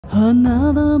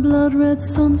Another blood red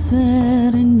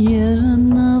sunset and yet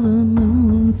another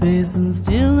moon phase, and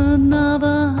still another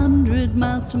 100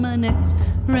 miles to my next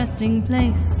resting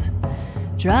place.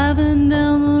 Driving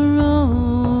down the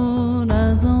road,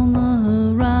 eyes on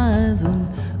the horizon.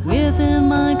 Within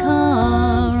my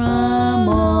car, I'm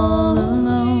all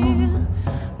alone,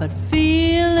 but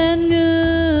feeling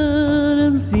good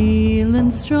and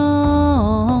feeling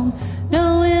strong,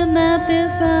 knowing that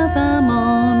this path I'm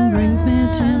on brings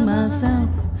me to myself.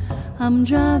 I'm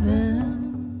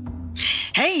driving.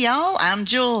 Hey y'all, I'm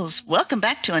Jules. Welcome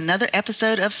back to another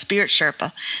episode of Spirit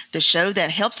Sherpa, the show that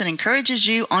helps and encourages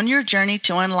you on your journey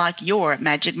to unlock your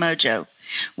magic mojo.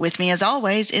 With me as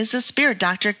always is the spirit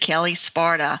doctor, Kelly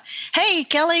Sparta. Hey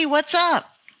Kelly, what's up?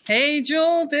 Hey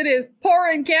Jules, it is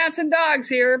pouring cats and dogs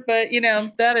here, but you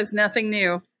know, that is nothing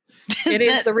new. It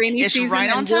is the rainy season right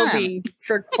on and time. will be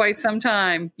for quite some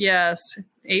time. Yes,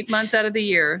 8 months out of the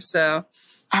year, so.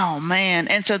 Oh man,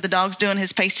 and so the dog's doing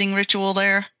his pacing ritual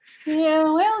there? Yeah,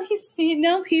 well,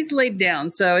 he's laid down.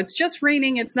 So it's just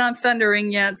raining. It's not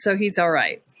thundering yet. So he's all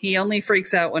right. He only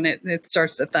freaks out when it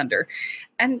starts to thunder.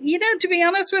 And, you know, to be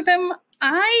honest with him,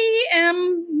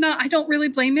 I don't really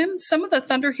blame him. Some of the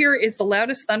thunder here is the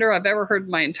loudest thunder I've ever heard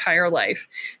in my entire life.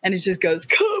 And it just goes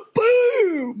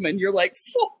kaboom. And you're like,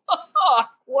 fuck,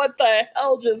 what the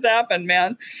hell just happened,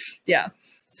 man? Yeah.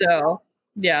 So.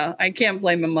 Yeah, I can't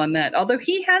blame him on that. Although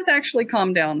he has actually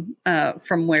calmed down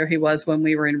from where he was when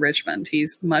we were in Richmond.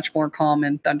 He's much more calm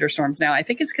in thunderstorms now. I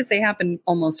think it's because they happen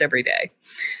almost every day.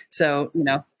 So, you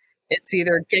know, it's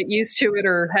either get used to it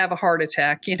or have a heart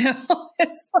attack, you know.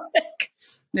 It's like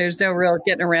there's no real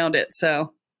getting around it.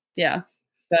 So, yeah.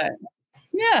 But,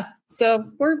 yeah, so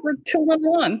we're tooling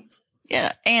along.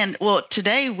 Yeah, and, well,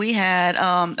 today we had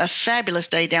a fabulous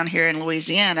day down here in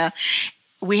Louisiana.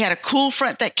 We had a cool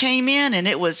front that came in, and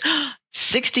it was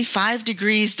 65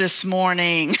 degrees this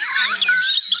morning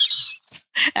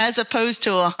as opposed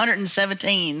to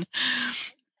 117.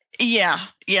 Yeah,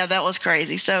 that was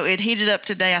crazy. So it heated up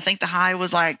today. I think the high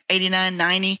was like 89,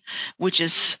 90, which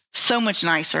is so much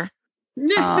nicer,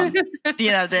 you know,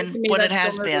 than what it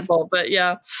has been. But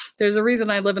yeah, there's a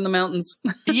reason I live in the mountains.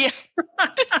 Yeah.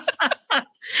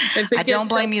 If it I don't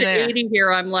blame you there. 80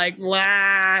 here, I'm like,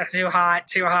 wow, too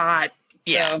hot.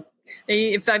 Yeah. So,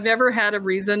 if I've ever had a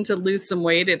reason to lose some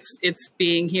weight, it's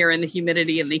being here in the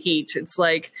humidity and the heat. It's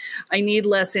like I need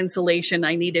less insulation.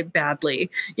 I need it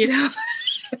badly, you know.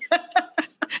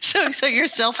 So you're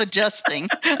self-adjusting.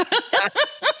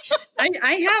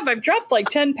 I've dropped like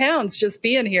 10 pounds just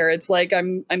being here. It's like I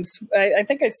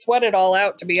think I sweat it all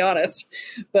out, to be honest.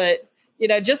 But you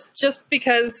know, just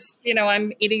because, you know,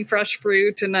 I'm eating fresh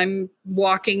fruit and I'm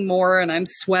walking more and I'm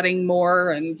sweating more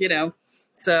and, you know.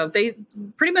 So they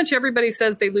pretty much everybody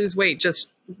says they lose weight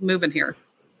just moving here.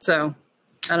 So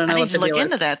I don't know. I need to look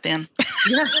into that then.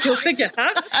 Yeah, you'll figure,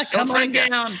 huh? Come on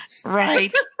down.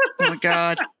 Right. Oh my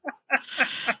God.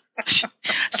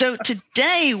 So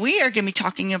today we are going to be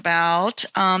talking about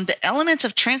the elements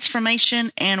of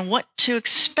transformation and what to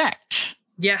expect.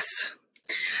 Yes.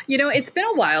 You know, it's been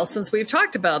a while since we've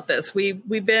talked about this.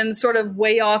 We've been sort of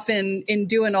way off in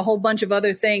doing a whole bunch of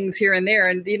other things here and there.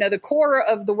 And, you know, the core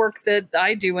of the work that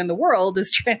I do in the world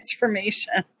is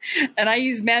transformation. And I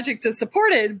use magic to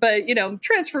support it. But, you know,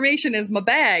 transformation is my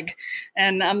bag.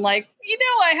 And I'm like, you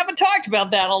know, I haven't talked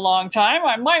about that in a long time.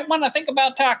 I might want to think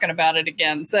about talking about it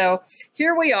again. So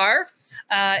here we are.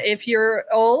 If you're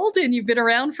old and you've been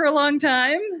around for a long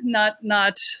time,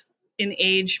 not in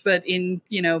age, but in,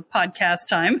 you know, podcast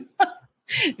time.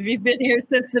 If you've been here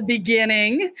since the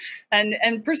beginning,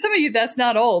 and for some of you, that's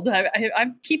not old.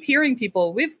 I keep hearing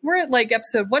people. We're at like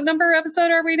what number episode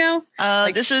are we now?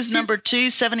 This is number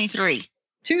 273.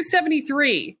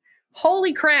 273.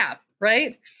 Holy crap!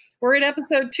 Right? We're at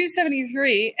episode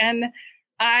 273, and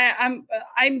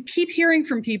I keep hearing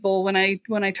from people when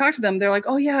I talk to them. They're like,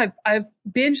 "Oh yeah, I've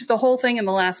binged the whole thing in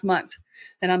the last month,"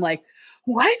 and I'm like,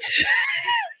 "What?"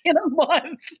 In a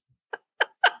month.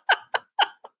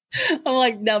 I'm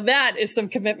like, now that is some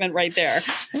commitment right there.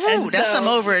 Ooh, that's some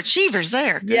overachievers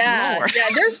there. Good Lord. Yeah.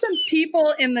 There's some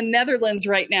people in the Netherlands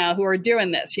right now who are doing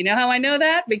this. You know how I know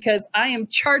that? Because I am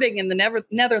charting in the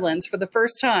Netherlands for the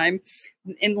first time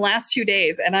in the last 2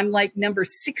 days. And I'm like number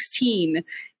 16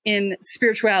 in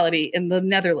spirituality in the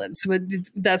Netherlands.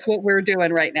 That's what we're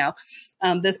doing right now.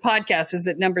 This podcast is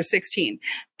at number 16.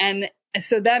 And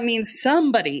so that means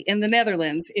somebody in the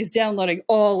Netherlands is downloading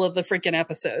all of the freaking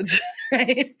episodes,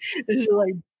 right? It's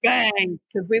like, bang,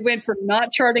 because we went from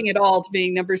not charting at all to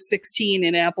being number 16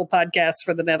 in Apple Podcasts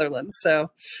for the Netherlands. So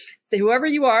whoever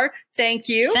you are, thank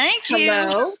you. Thank you.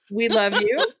 Hello. We love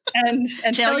you. And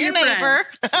tell your neighbor.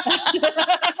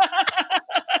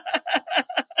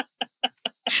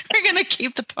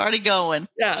 already going.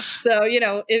 Yeah. So,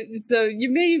 so you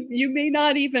may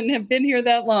not even have been here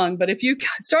that long, but if you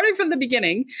started from the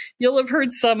beginning, you'll have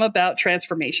heard some about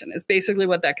transformation is basically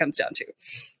what that comes down to.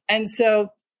 And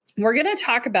so we're going to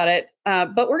talk about it,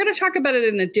 but we're going to talk about it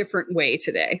in a different way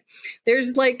today.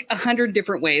 There's like 100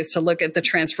 different ways to look at the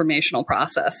transformational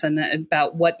process and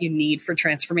about what you need for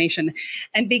transformation.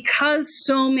 And because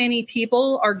so many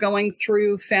people are going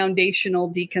through foundational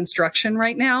deconstruction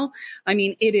right now, I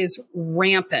mean, it is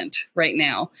rampant right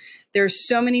now. There's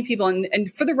so many people.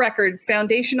 And for the record,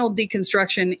 foundational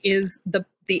deconstruction is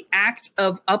the act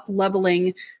of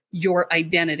up-leveling your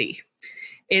identity.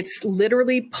 It's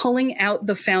literally pulling out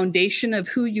the foundation of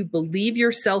who you believe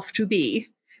yourself to be,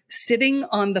 sitting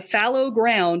on the fallow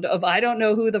ground of I don't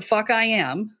know who the fuck I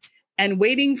am, and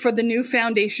waiting for the new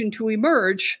foundation to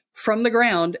emerge from the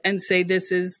ground and say, this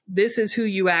is who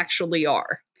you actually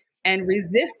are. And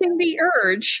resisting the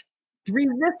urge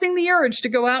to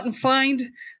go out and find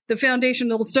the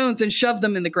foundational stones and shove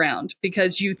them in the ground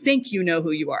because you think you know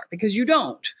who you are, because you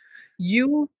don't.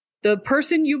 The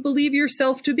person you believe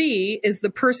yourself to be is the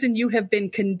person you have been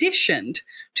conditioned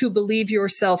to believe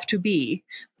yourself to be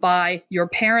by your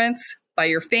parents, by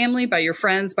your family, by your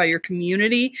friends, by your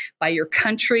community, by your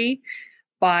country,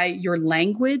 by your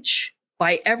language,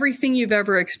 by everything you've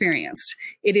ever experienced.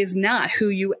 It is not who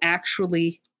you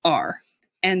actually are.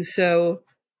 And so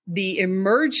the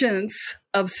emergence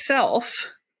of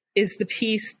self is the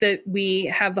piece that we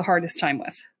have the hardest time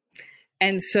with.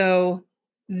 And so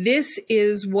this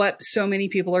is what so many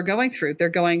people are going through. They're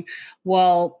going,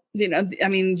 well, I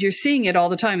mean, you're seeing it all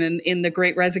the time in the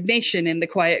Great Resignation, in the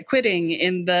quiet quitting,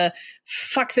 in the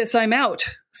fuck this, I'm out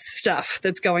stuff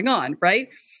that's going on, right?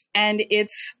 And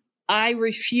I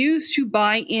refuse to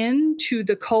buy into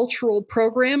the cultural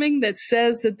programming that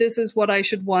says that this is what I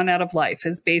should want out of life,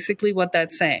 is basically what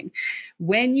that's saying.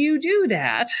 When you do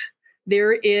that,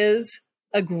 there is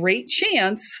a great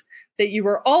chance that you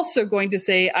are also going to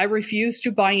say, I refuse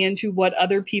to buy into what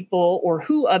other people or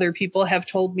who other people have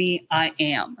told me I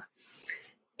am.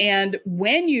 And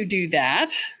when you do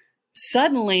that,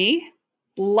 suddenly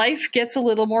life gets a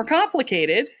little more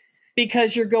complicated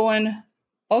because you're going,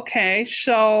 okay,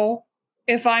 so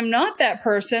if I'm not that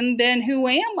person, then who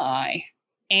am I?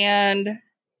 And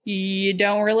you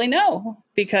don't really know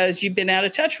because you've been out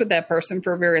of touch with that person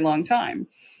for a very long time.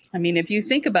 I mean, if you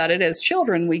think about it, as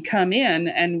children, we come in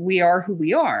and we are who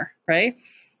we are, right?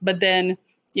 But then,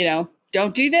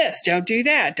 don't do this, don't do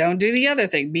that, don't do the other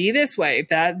thing, be this way,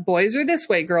 that boys are this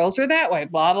way, girls are that way,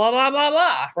 blah, blah, blah, blah,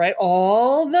 blah, right?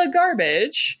 All the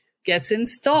garbage gets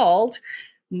installed,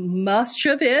 most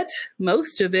of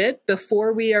it,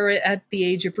 before we are at the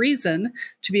age of reason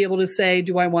to be able to say,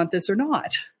 do I want this or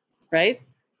not, right?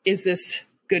 Is this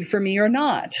good for me or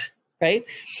not? Right.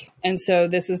 And so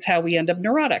this is how we end up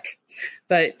neurotic.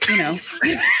 But,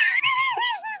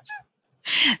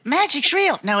 magic's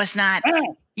real. No, it's not.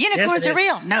 Oh, Unicorns are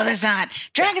real. No, there's not.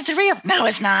 Dragons are real. No,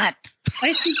 it's not.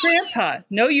 I see Grandpa.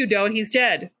 No, you don't. He's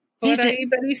dead. But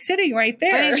he's sitting right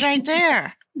there. But he's right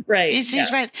there. Right.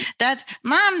 He's right.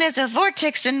 Mom, there's a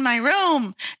vortex in my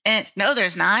room. And no,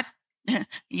 there's not.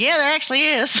 Yeah, there actually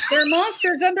is. There are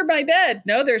monsters under my bed.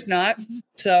 No, there's not.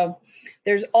 So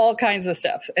there's all kinds of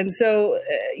stuff. And so,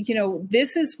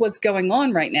 this is what's going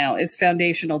on right now is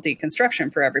foundational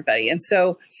deconstruction for everybody. And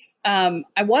so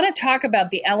I want to talk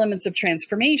about the elements of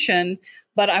transformation,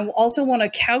 but I also want to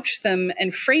couch them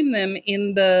and frame them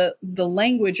in the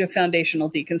language of foundational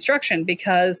deconstruction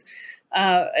because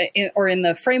in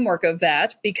the framework of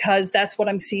that, because that's what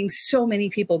I'm seeing so many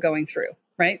people going through.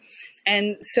 Right.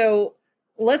 And so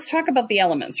let's talk about the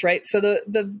elements, right? So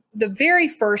the very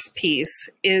first piece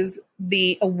is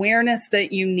the awareness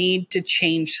that you need to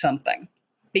change something,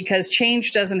 because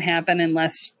change doesn't happen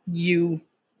unless you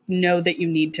know that you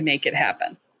need to make it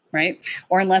happen, right?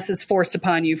 Or unless it's forced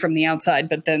upon you from the outside,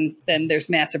 but then there's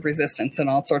massive resistance and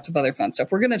all sorts of other fun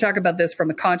stuff. We're going to talk about this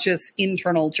from a conscious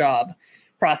internal job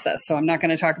process. So I'm not going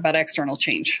to talk about external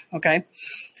change, okay?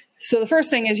 So the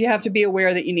first thing is you have to be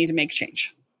aware that you need to make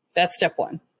change. That's step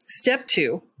one. Step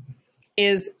two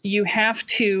is you have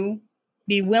to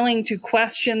be willing to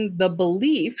question the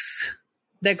beliefs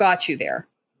that got you there.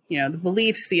 The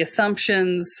beliefs, the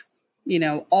assumptions,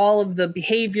 all of the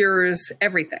behaviors,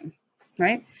 everything,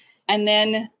 right? And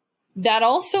then that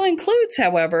also includes,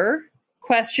 however,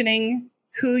 questioning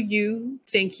who you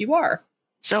think you are.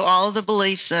 So all of the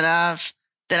beliefs that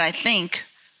I think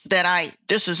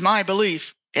this is my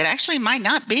belief. It actually might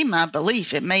not be my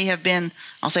belief. It may have been,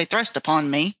 I'll say, thrust upon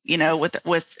me,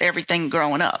 with everything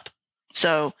growing up.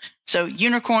 So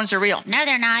unicorns are real. No,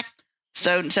 they're not.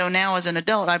 So now as an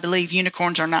adult, I believe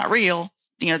unicorns are not real.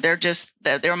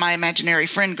 they're my imaginary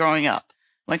friend growing up.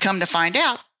 When come to find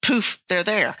out, poof, they're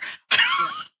there.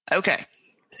 Okay.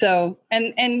 So,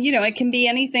 and it can be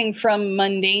anything from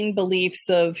mundane beliefs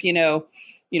of,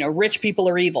 rich people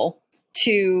are evil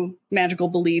to magical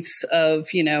beliefs of,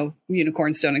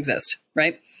 unicorns don't exist,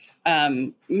 right?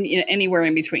 Anywhere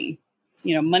in between.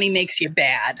 Money makes you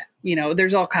bad.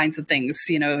 There's all kinds of things,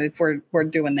 if we're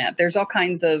doing that. There's all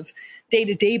kinds of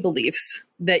day-to-day beliefs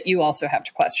that you also have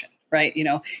to question, right?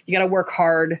 You got to work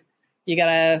hard.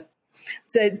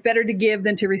 It's better to give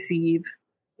than to receive.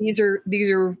 These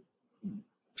are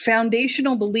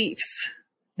foundational beliefs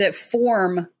that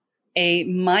form a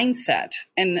mindset.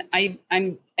 And I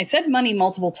said money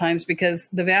multiple times because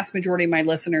the vast majority of my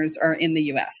listeners are in the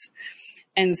US.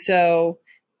 And so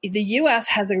the US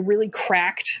has a really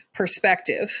cracked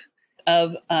perspective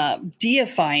of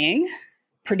deifying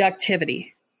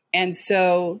productivity. And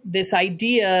so this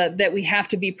idea that we have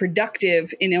to be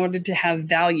productive in order to have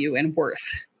value and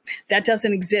worth, that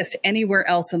doesn't exist anywhere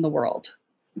else in the world.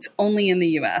 It's only in the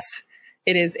US.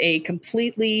 It is a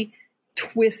completely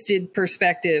twisted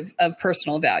perspective of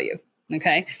personal value.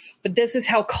 Okay. But this is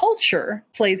how culture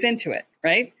plays into it.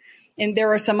 Right. And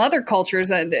there are some other cultures,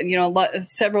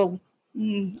 several, I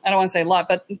don't want to say a lot,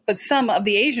 but some of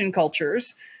the Asian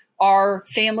cultures are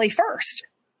family first.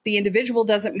 The individual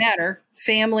doesn't matter.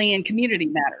 Family and community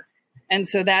matter. And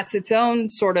so that's its own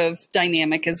sort of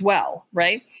dynamic as well,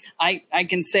 right? I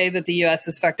can say that the U.S.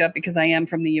 is fucked up because I am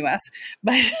from the U.S.,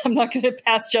 but I'm not going to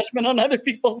pass judgment on other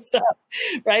people's stuff,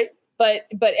 right? But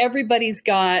everybody's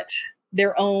got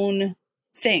their own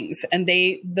things, and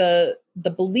the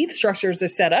belief structures are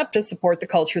set up to support the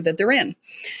culture that they're in.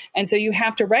 And so you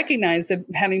have to recognize that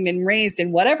having been raised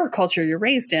in whatever culture you're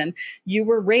raised in, you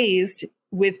were raised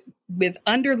with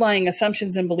underlying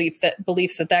assumptions and beliefs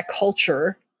that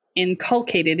culture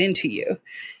inculcated into you.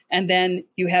 And then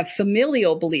you have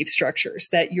familial belief structures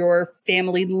that your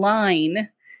family line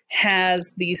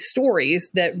has these stories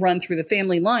that run through the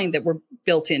family line that were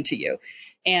built into you.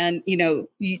 And,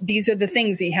 these are the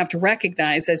things that you have to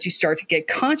recognize as you start to get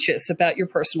conscious about your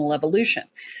personal evolution,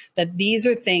 that these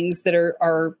are things that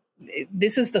are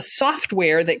this is the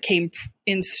software that came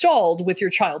installed with your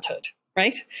childhood,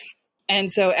 right?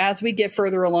 And so as we get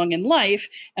further along in life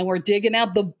and we're digging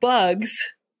out the bugs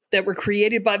that were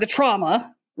created by the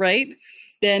trauma, right?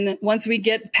 Then once we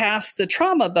get past the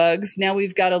trauma bugs, now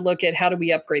we've got to look at how do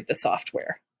we upgrade the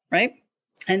software, right?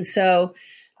 And so,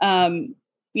 when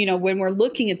we're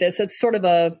looking at this, it's sort of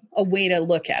a way to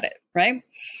look at it, right?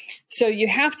 So you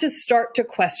have to start to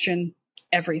question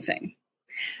everything.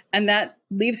 And that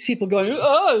leaves people going,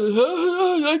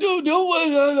 oh, I don't know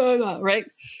what, right?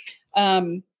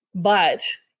 But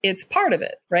it's part of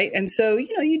it, right? And so,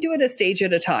 you do it a stage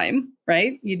at a time,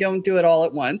 right? You don't do it all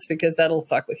at once because that'll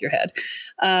fuck with your head.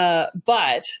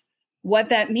 But what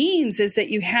that means is that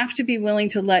you have to be willing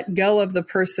to let go of the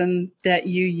person that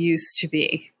you used to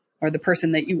be or the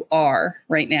person that you are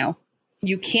right now.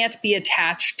 You can't be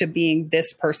attached to being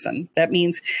this person. That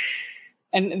means,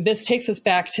 and this takes us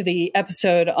back to the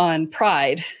episode on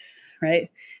pride, right?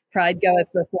 Pride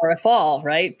goeth before a fall,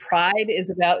 right? Pride is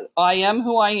about, I am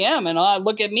who I am, and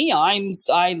look at me.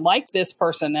 I like this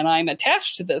person, and I'm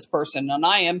attached to this person, and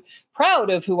I am proud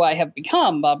of who I have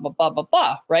become, blah, blah, blah, blah,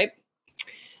 blah, right?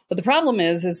 But the problem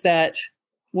is that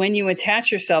when you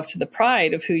attach yourself to the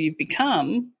pride of who you've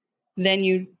become, then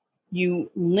you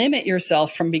limit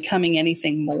yourself from becoming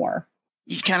anything more.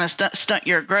 You kind of stunt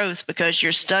your growth because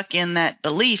you're stuck in that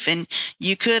belief, and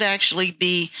you could actually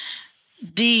be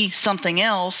something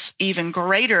else even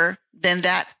greater than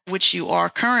that which you are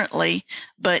currently,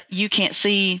 but you can't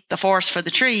see the forest for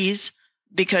the trees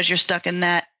because you're stuck in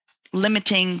that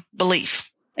limiting belief.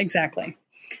 Exactly.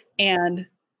 And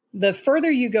the further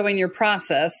you go in your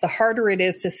process, the harder it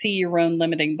is to see your own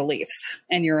limiting beliefs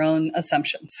and your own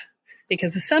assumptions,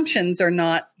 because assumptions are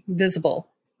not visible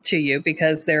to you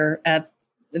because they're at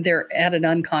an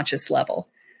unconscious level.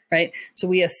 Right? So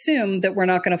we assume that we're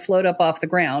not going to float up off the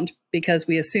ground because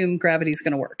we assume gravity is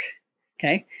going to work.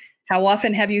 Okay. How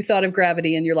often have you thought of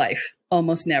gravity in your life?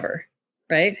 Almost never.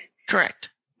 Right? Correct.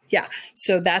 Yeah.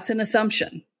 So that's an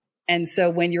assumption. And so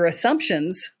when your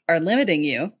assumptions are limiting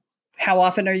you, how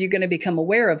often are you going to become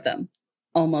aware of them?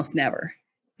 Almost never.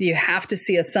 You have to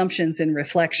see assumptions in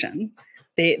reflection.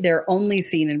 They're only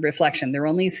seen in reflection. They're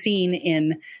only seen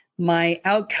in my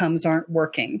outcomes aren't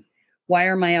working. Why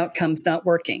are my outcomes not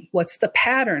working? What's the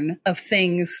pattern of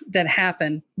things that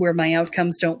happen where my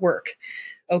outcomes don't work?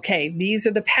 Okay, these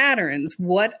are the patterns.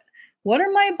 What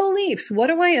are my beliefs? What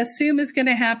do I assume is going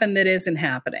to happen that isn't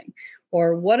happening?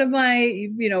 Or what am I,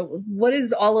 what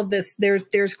is all of this?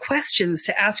 There's questions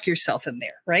to ask yourself in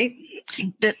there, right?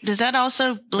 Does that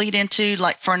also bleed into,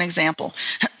 like, for an example,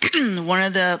 one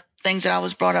of the things that I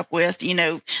was brought up with,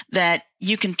 that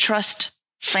you can trust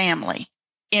family.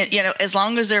 As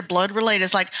long as they're blood related,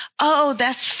 it's like, oh,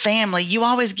 that's family. You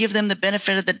always give them the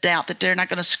benefit of the doubt that they're not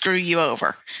going to screw you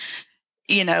over.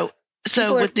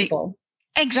 So with people.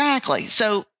 Exactly.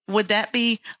 So would that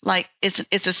be like,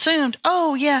 it's assumed,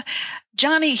 oh yeah,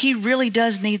 Johnny, he really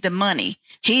does need the money.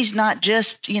 He's not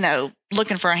just,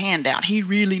 looking for a handout. He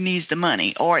really needs the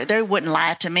money, or they wouldn't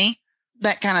lie to me,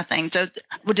 that kind of thing. So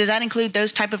does that include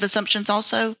those type of assumptions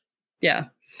also? Yeah.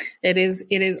 It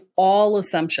is all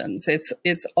assumptions.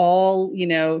 It's all,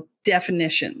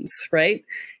 definitions, right?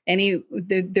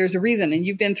 There's a reason, and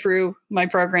you've been through my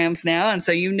programs now. And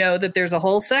so you know that there's a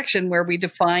whole section where we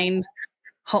define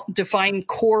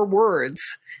core words,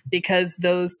 because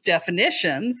those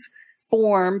definitions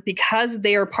form, because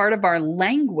they are part of our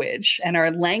language, and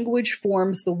our language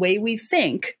forms the way we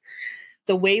think.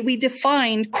 The way we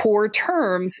define core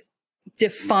terms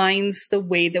defines the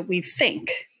way that we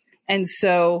think. And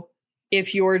so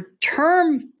if your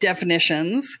term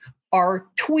definitions are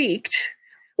tweaked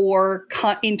or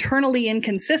internally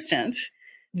inconsistent,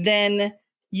 then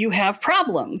you have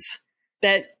problems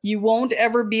that you won't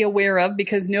ever be aware of,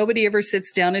 because nobody ever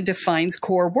sits down and defines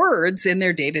core words in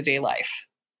their day-to-day life,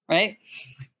 right?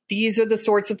 These are the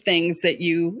sorts of things that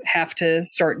you have to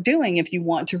start doing if you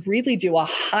want to really do a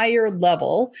higher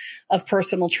level of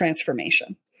personal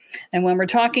transformation. And when we're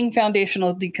talking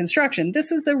foundational deconstruction, this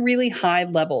is a really high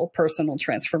level personal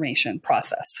transformation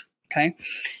process. Okay.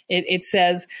 It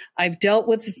says, I've dealt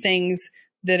with the things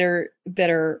that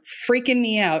are freaking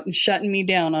me out and shutting me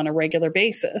down on a regular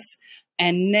basis.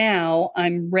 And now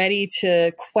I'm ready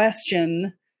to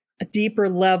question a deeper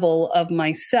level of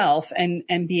myself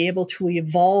and be able to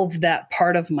evolve that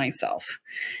part of myself,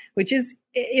 which is,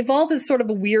 evolve is sort of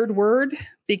a weird word,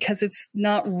 because it's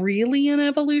not really an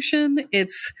evolution.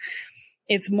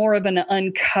 It's more of an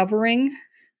uncovering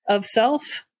of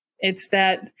self. It's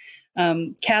that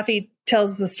Kathy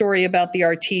tells the story about the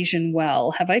artesian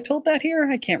well. Have I told that here?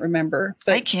 I can't remember.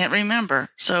 But I can't remember.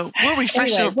 So we'll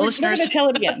refresh the listeners. We're going to tell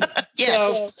it again. Yes.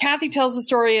 So Kathy tells the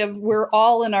story of, we're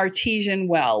all an artesian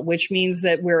well, which means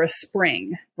that we're a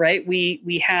spring, right?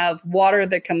 We have water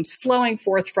that comes flowing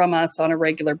forth from us on a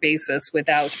regular basis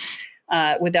without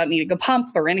needing a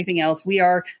pump or anything else. We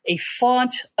are a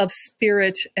font of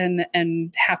spirit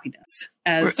and happiness,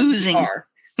 as we're oozing.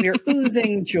 We are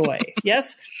oozing joy.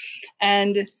 Yes.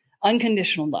 And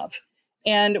unconditional love.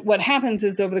 And what happens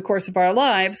is, over the course of our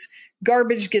lives,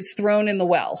 garbage gets thrown in the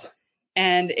well.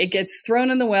 And it gets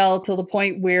thrown in the well till the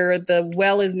point where the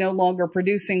well is no longer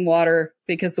producing water,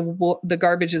 because the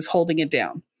garbage is holding it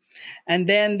down. And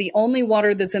then the only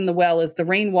water that's in the well is the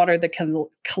rainwater that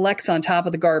collects on top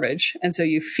of the garbage. And so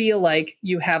you feel like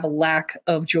you have a lack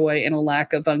of joy and a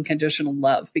lack of unconditional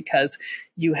love, because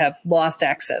you have lost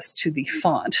access to the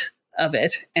font of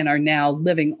it and are now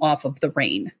living off of the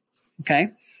rain. Okay.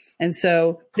 And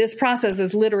so this process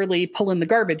is literally pulling the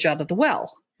garbage out of the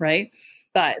well, right?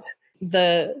 But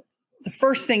the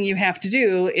first thing you have to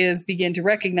do is begin to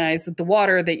recognize that the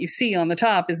water that you see on the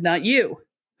top is not you,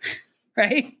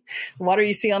 right? The water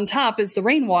you see on top is the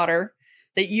rainwater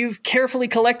that you've carefully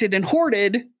collected and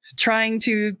hoarded, trying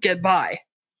to get by.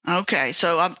 Okay,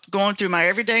 so I'm going through my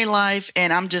everyday life,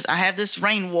 and I have this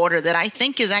rainwater that I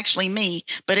think is actually me,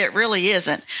 but it really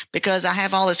isn't, because I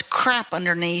have all this crap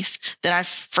underneath that I've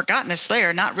forgotten it's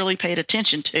there, not really paid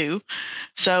attention to.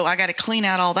 So I got to clean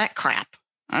out all that crap.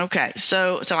 Okay,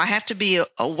 so I have to be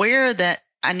aware that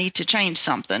I need to change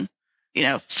something.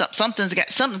 Something's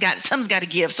got to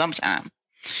give sometime.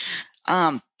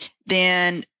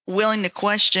 Then willing to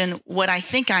question what I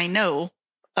think I know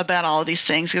about all these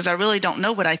things, because I really don't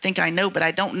know what I think I know, but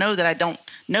I don't know that I don't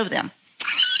know them.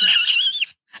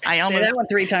 Say that one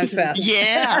 3 times fast.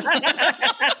 Yeah.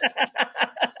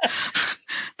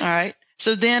 All right.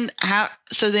 So then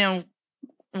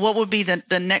what would be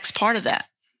the next part of that?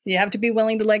 You have to be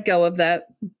willing to let go of that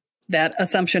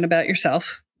assumption about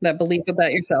yourself, that belief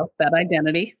about yourself, that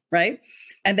identity, right?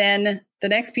 And then the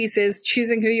next piece is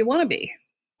choosing who you want to be.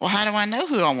 Well, how do I know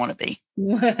who I want to be?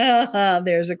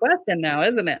 There's a question now,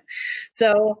 isn't it?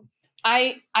 So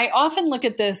I often look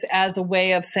at this as a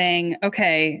way of saying,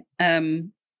 okay,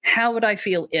 how would I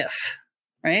feel if,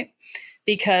 right?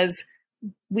 Because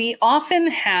we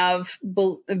often have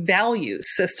value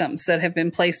systems that have been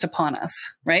placed upon us,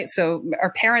 right? So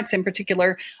our parents in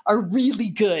particular are really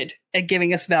good at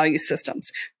giving us value systems.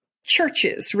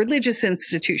 Churches, religious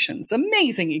institutions,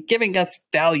 amazing at giving us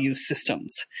value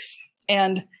systems.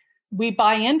 And we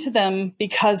buy into them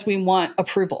because we want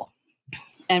approval.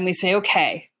 And we say,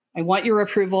 okay, I want your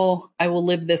approval. I will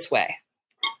live this way.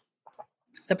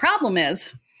 The problem is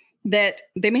that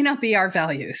they may not be our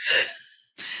values.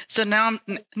 So now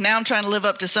I'm trying to live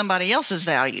up to somebody else's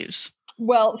values.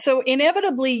 Well, so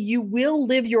inevitably you will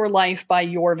live your life by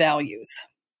your values.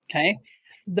 Okay.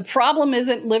 The problem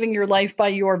isn't living your life by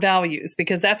your values,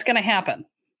 because that's going to happen.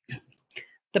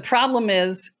 The problem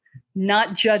is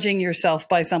not judging yourself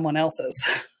by someone else's.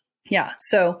 Yeah.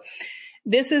 So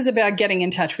this is about getting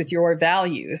in touch with your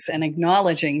values and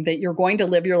acknowledging that you're going to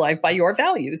live your life by your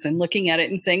values, and looking at it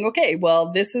and saying, okay,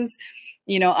 well, this is,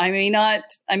 I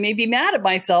may be mad at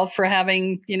myself for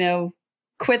having,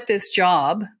 quit this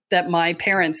job that my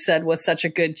parents said was such a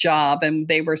good job and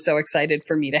they were so excited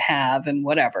for me to have and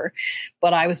whatever,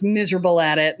 but I was miserable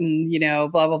at it and,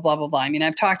 blah, blah, blah, blah, blah. I mean,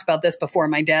 I've talked about this before,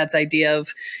 my dad's idea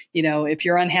of, if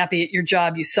you're unhappy at your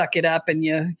job, you suck it up and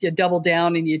you double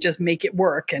down and you just make it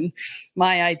work. And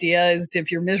my idea is,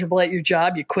 if you're miserable at your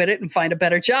job, you quit it and find a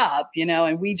better job,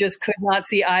 and we just could not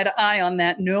see eye to eye on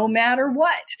that no matter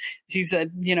what. He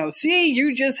said, see,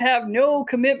 you just have no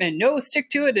commitment, no stick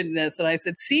to it in this. And I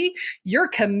said, see, you're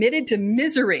committed to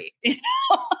misery,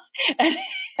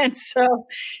 and so,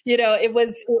 it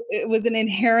was an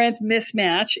inherent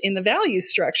mismatch in the value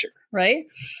structure. Right.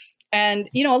 And,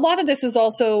 a lot of this is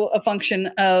also a function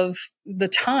of the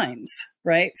times.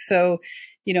 Right. So,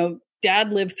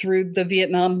 Dad lived through the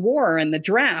Vietnam War and the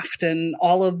draft and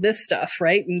all of this stuff.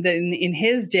 Right. And then in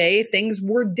his day, things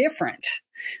were different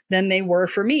than they were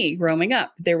for me growing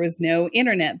up. There was no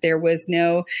internet. There was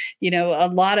no, a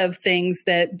lot of things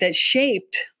that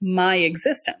shaped my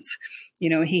existence.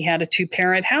 He had a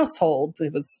 2-parent household.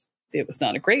 It was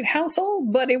not a great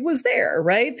household, but it was there,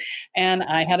 right? And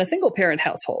I had a single parent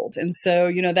household. And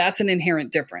so, that's an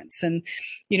inherent difference. And,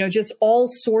 just all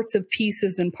sorts of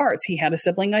pieces and parts. He had a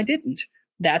sibling, I didn't.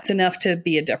 That's enough to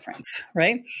be a difference,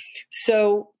 right?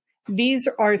 So these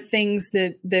are things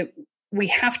that we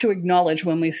have to acknowledge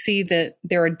when we see that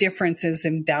there are differences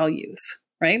in values,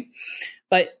 right?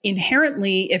 But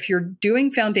inherently, if you're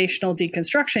doing foundational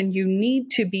deconstruction, you need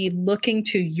to be looking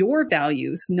to your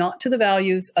values, not to the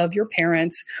values of your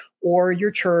parents or your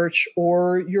church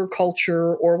or your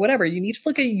culture or whatever. You need to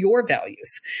look at your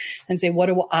values and say, what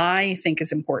do I think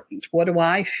is important? What do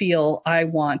I feel I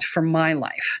want for my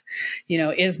life?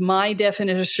 Is my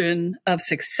definition of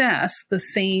success the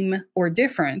same or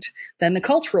different than the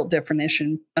cultural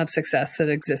definition of success that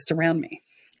exists around me?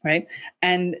 Right.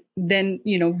 And then,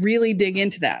 really dig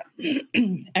into that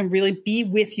and really be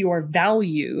with your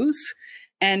values.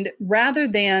 And rather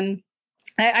than,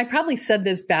 I probably said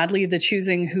this badly, the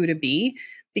choosing who to be,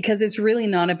 because it's really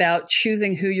not about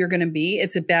choosing who you're going to be.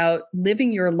 It's about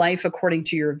living your life according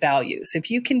to your values. If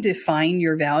you can define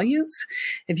your values,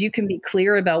 if you can be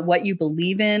clear about what you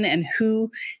believe in and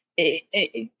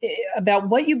about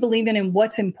what you believe in and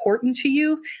what's important to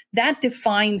you, that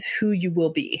defines who you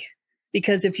will be.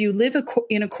 Because if you live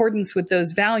in accordance with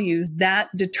those values, that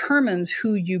determines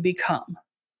who you become,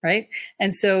 right?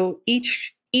 And so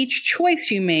each choice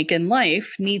you make in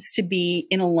life needs to be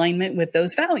in alignment with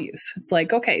those values. It's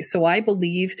like, okay, so I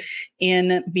believe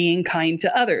in being kind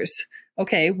to others.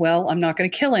 Okay, well, I'm not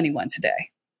going to kill anyone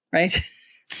today, right?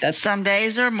 Some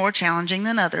days are more challenging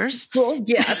than others. Well,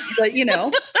 yes, but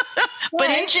But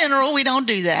in general, we don't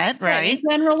do that, right? In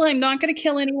general, I'm not going to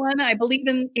kill anyone. I believe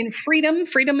in freedom.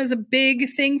 Freedom is a big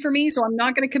thing for me. So I'm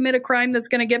not going to commit a crime that's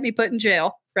going to get me put in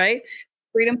jail, right?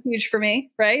 Freedom's huge for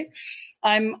me, right?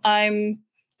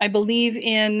 I believe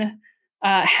in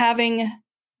having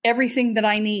everything that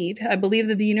I need. I believe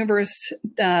that the universe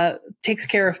takes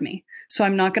care of me. So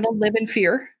I'm not going to live in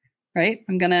fear, right?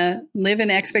 I'm going to live in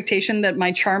expectation that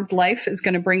my charmed life is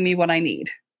going to bring me what I need,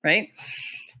 right?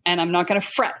 And I'm not going to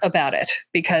fret about it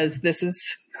because this is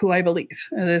who I believe.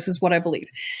 This is what I believe.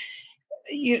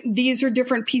 These are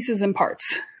different pieces and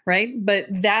parts, right? But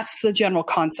that's the general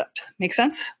concept. Make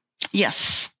sense?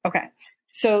 Yes. Okay.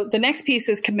 So the next piece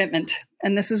is commitment.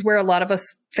 And this is where a lot of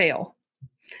us fail.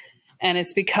 And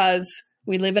it's because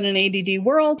we live in an ADD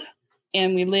world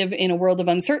and we live in a world of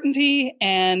uncertainty.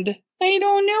 And I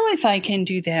don't know if I can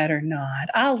do that or not.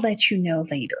 I'll let you know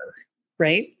later,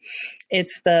 right?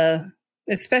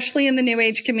 Especially in the New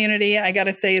Age community, I got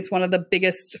to say it's one of the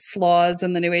biggest flaws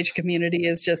in the New Age community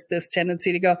is just this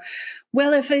tendency to go,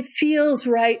 well, if it feels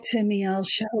right to me, I'll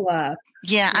show up.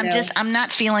 Yeah, I'm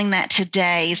not feeling that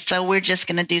today, so we're just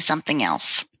going to do something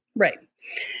else. Right.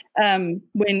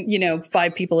 When,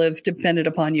 5 people have depended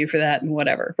upon you for that and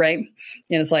whatever, right? And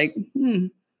it's like,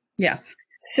 yeah.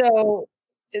 So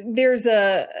there's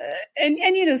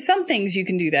some things you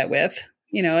can do that with.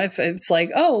 if it's like,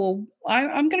 oh,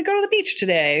 I'm going to go to the beach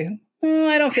today.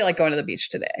 I don't feel like going to the beach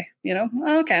today.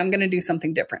 Okay, I'm going to do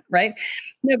something different, right?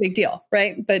 No big deal,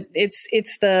 right? But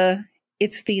it's the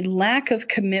lack of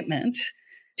commitment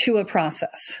to a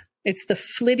process. It's the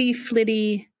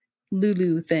flitty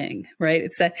Lulu thing, right?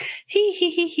 It's that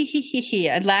he,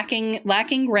 and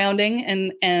lacking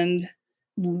grounding and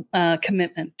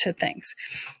commitment to things.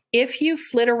 If you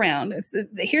flit around,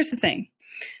 here's the thing: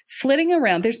 flitting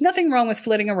around. There's nothing wrong with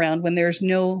flitting around when there's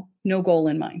no goal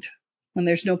in mind, when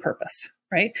there's no purpose,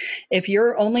 right? If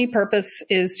your only purpose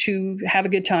is to have a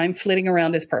good time, flitting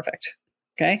around is perfect.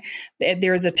 Okay,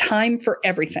 there is a time for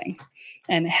everything,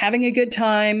 and having a good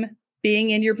time, being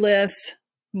in your bliss,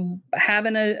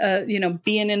 having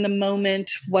being in the moment,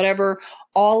 whatever,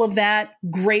 all of that,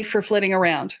 great for flitting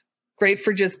around. Great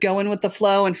for just going with the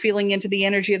flow and feeling into the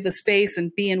energy of the space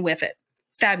and being with it.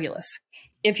 Fabulous.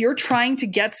 If you're trying to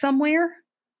get somewhere,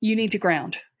 you need to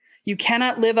ground. You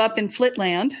cannot live up in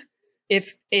Flitland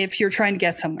if you're trying to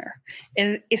get somewhere,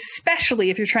 and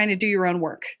especially if you're trying to do your own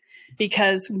work.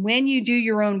 Because when you do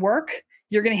your own work,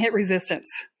 you're going to hit resistance.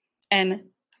 And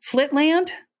Flitland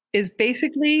is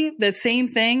basically the same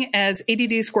thing as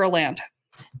ADD Squirrel Land.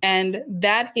 And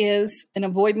that is an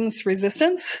avoidance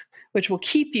resistance, which will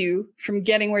keep you from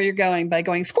getting where you're going by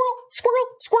going squirrel, squirrel,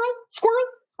 squirrel, squirrel,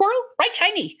 squirrel, right,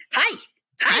 shiny, hi,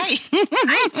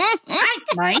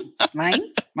 mine,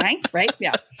 right?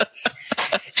 Yeah.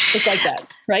 It's like that,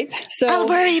 right? So I'll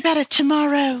worry about it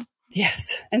tomorrow.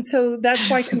 Yes. And so that's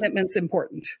why commitment's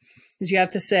important, is you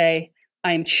have to say,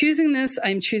 I'm choosing this.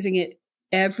 I'm choosing it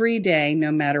every day,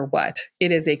 no matter what.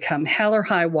 It is a come hell or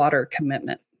high water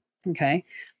commitment. Okay.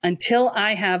 Until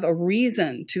I have a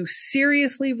reason to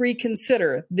seriously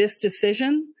reconsider this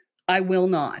decision, I will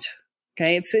not.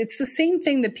 Okay. It's the same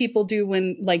thing that people do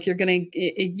when like you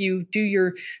do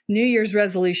your New Year's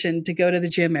resolution to go to the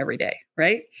gym every day.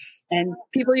 Right. And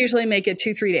people usually make it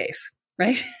 2-3 days.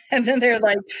 Right. And then they're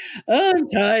like, oh, I'm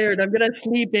tired. I'm going to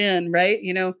sleep in. Right.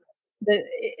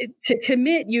 To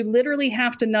commit, you literally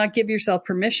have to not give yourself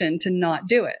permission to not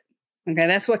do it. Okay.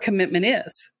 That's what commitment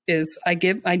is I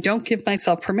don't give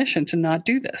myself permission to not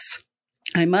do this.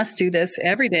 I must do this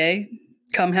every day,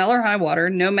 come hell or high water,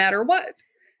 no matter what.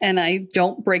 And I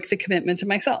don't break the commitment to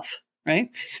myself. Right.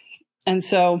 And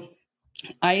so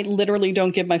I literally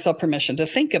don't give myself permission to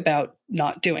think about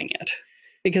not doing it.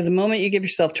 Because the moment you give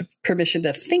yourself permission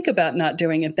to think about not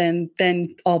doing it,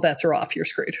 then all bets are off. You're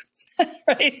screwed.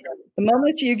 Right. The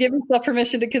moment you give yourself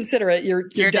permission to consider it,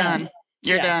 you're done.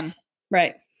 You're done.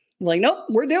 Right. Like, nope,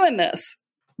 we're doing this.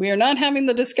 We are not having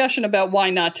the discussion about why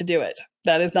not to do it.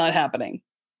 That is not happening.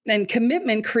 And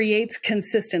commitment creates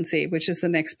consistency, which is the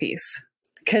next piece.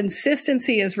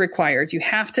 Consistency is required. You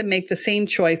have to make the same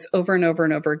choice over and over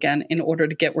and over again in order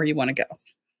to get where you want to go.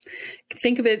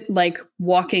 Think of it like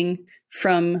walking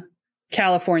from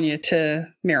California to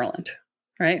Maryland,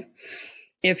 right?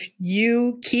 If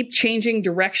you keep changing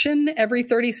direction every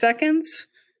 30 seconds,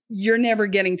 you're never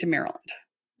getting to Maryland,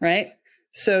 right?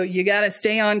 So you got to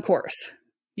stay on course.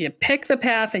 You pick the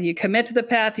path and you commit to the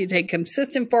path. You take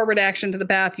consistent forward action to the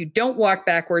path. You don't walk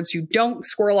backwards. You don't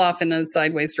squirrel off in a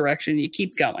sideways direction. You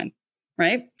keep going,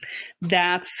 right?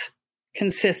 That's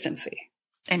consistency.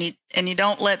 And you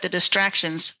don't let the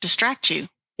distractions distract you.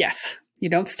 Yes. You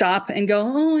don't stop and go,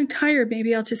 oh, I'm tired.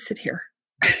 Maybe I'll just sit here.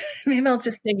 Maybe I'll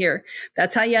just stay here.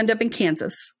 That's how you end up in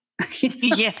Kansas.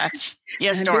 Yes.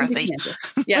 Yes, Dorothy.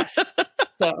 Yes.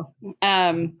 So,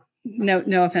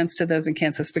 no offense to those in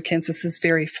Kansas, but Kansas is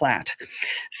very flat.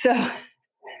 So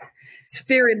it's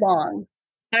very long.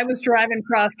 I was driving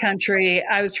cross country.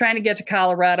 I was trying to get to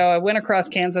Colorado. I went across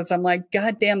Kansas. I'm like,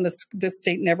 God damn, this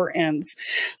state never ends.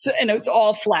 So, and it's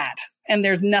all flat and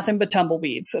there's nothing but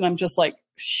tumbleweeds. And I'm just like,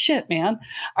 shit, man.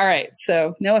 All right.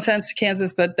 So no offense to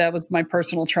Kansas, but that was my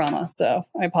personal trauma. So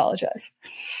I apologize.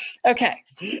 Okay.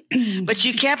 But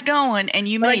you kept going and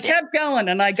you made it. I kept going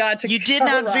and I got to You did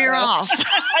Colorado. Not veer off.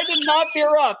 I did not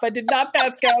veer off. I did not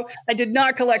pass go. I did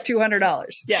not collect $200.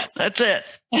 Yes. That's it.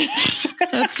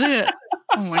 That's it.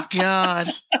 Oh my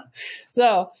God.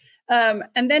 So,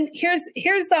 and then here's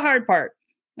the hard part.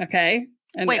 Okay.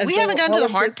 And, wait, we haven't gotten to the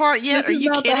hard part yet. Are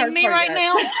you kidding me right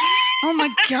now? Oh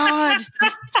my God.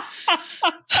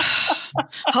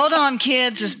 Hold on,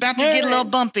 kids. It's about to get a little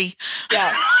bumpy.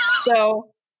 Yeah.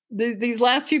 So these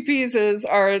last two pieces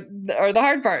are the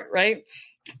hard part, right?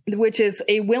 Which is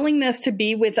a willingness to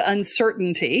be with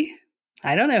uncertainty.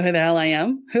 I don't know who the hell I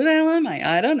am. Who the hell am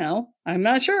I? I don't know. I'm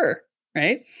not sure.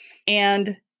 Right.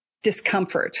 And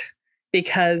discomfort,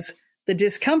 because the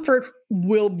discomfort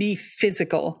will be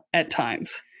physical at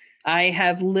times. I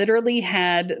have literally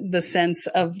had the sense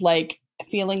of like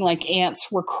feeling like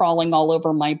ants were crawling all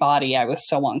over my body. I was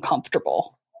so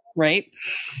uncomfortable, right?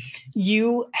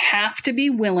 You have to be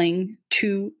willing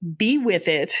to be with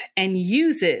it and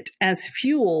use it as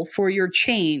fuel for your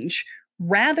change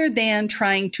rather than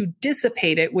trying to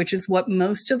dissipate it, which is what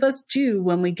most of us do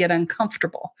when we get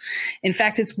uncomfortable. In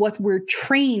fact, it's what we're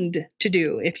trained to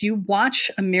do. If you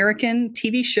watch American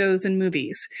TV shows and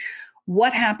movies,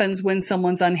 what happens when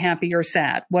someone's unhappy or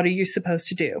sad? What are you supposed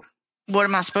to do? What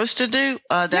am I supposed to do?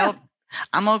 I'm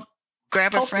gonna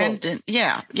grab a friend and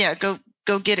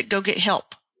go get it. Go get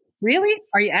help. Really?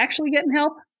 Are you actually getting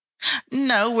help?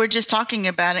 No, we're just talking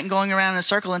about it and going around in a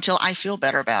circle until I feel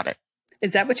better about it.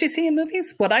 Is that what you see in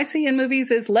movies? What I see in movies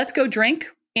is let's go drink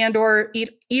and or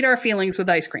eat our feelings with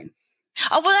ice cream.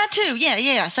 Oh, well, that too.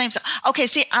 Yeah. Same. Okay,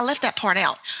 see, I left that part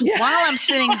out. Yeah. While I'm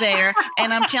sitting there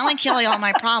and I'm telling Kelly all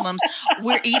my problems,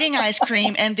 we're eating ice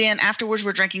cream and then afterwards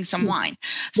we're drinking some wine.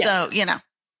 Yes. So,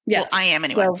 Yes. Well, I am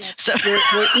anyway. So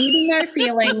we're eating our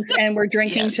feelings and we're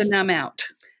drinking to numb out.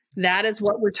 That is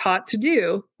what we're taught to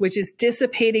do, which is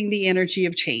dissipating the energy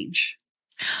of change.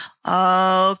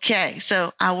 Okay,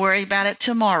 so I'll worry about it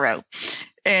tomorrow,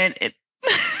 and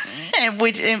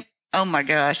oh my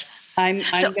gosh, I'm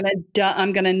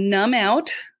gonna numb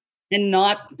out and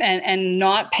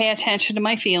not pay attention to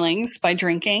my feelings by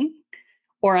drinking,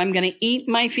 or I'm gonna eat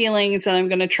my feelings and I'm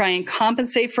gonna try and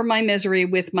compensate for my misery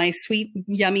with my sweet,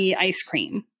 yummy ice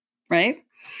cream, right?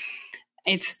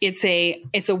 It's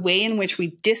a way in which we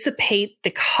dissipate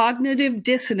the cognitive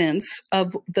dissonance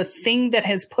of the thing that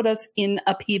has put us in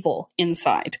upheaval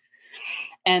inside.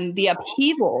 And the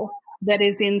upheaval that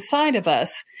is inside of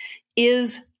us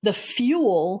is the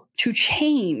fuel to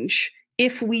change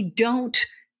if we don't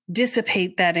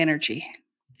dissipate that energy.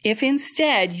 If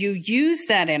instead you use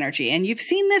that energy, and you've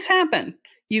seen this happen.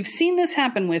 You've seen this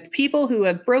happen with people who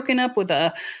have broken up with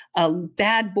a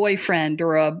bad boyfriend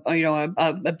or a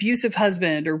abusive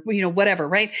husband or whatever,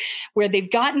 right? Where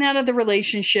they've gotten out of the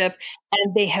relationship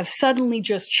and they have suddenly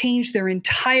just changed their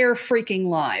entire freaking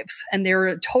lives and they're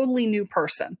a totally new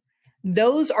person.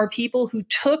 Those are people who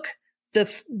took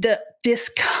the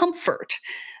discomfort,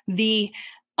 the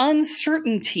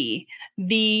uncertainty,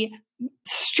 the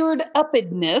stirred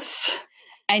upness,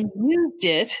 and used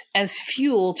it as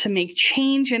fuel to make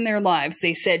change in their lives.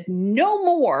 They said no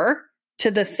more to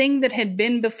the thing that had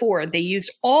been before. They used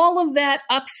all of that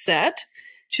upset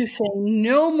to say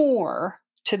no more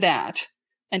to that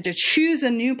and to choose a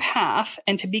new path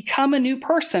and to become a new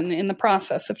person in the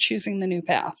process of choosing the new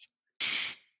path.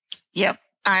 Yep.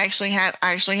 I actually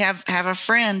have a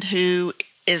friend who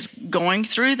is going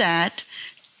through that,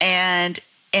 and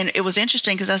it was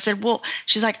interesting because I said, well,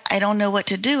 she's like, I don't know what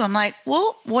to do. I'm like,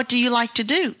 well, what do you like to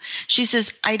do? She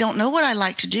says, I don't know what I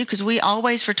like to do because we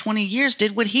always for 20 years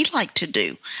did what he liked to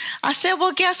do. I said,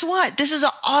 well, guess what? This is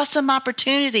an awesome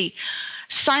opportunity.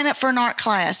 Sign up for an art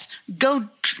class. Go,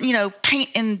 paint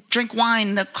and drink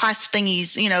wine, the class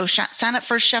thingies, sign up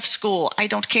for chef school. I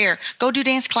don't care. Go do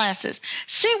dance classes.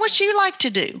 See what you like to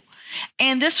do.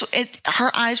 And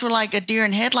her eyes were like a deer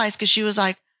in headlights because she was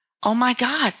like, oh my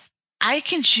God, I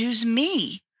can choose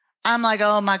me. I'm like,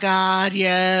 oh my God,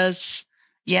 yes.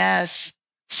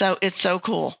 So it's so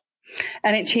cool.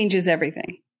 And it changes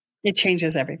everything. It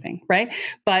changes everything, right?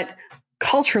 But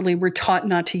culturally, we're taught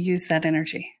not to use that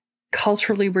energy.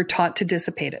 Culturally, we're taught to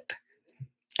dissipate it.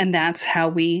 And that's how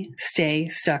we stay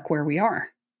stuck where we are,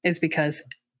 is because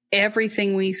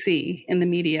everything we see in the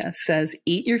media says,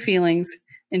 eat your feelings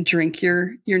and drink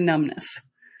your numbness.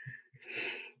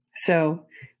 So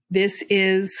this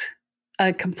is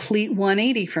a complete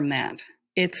 180 from that.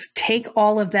 It's take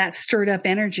all of that stirred up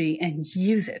energy and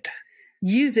use it.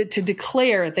 Use it to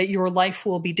declare that your life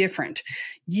will be different.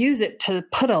 Use it to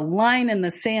put a line in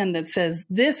the sand that says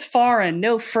this far and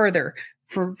no further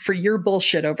for your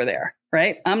bullshit over there,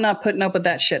 right? I'm not putting up with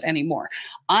that shit anymore.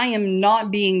 I am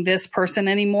not being this person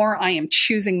anymore. I am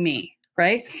choosing me,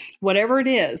 right? Whatever it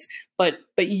is, but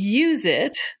use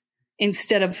it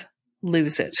instead of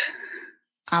lose it.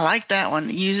 I like that one.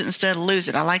 Use it instead of lose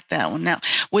it. I like that one. Now,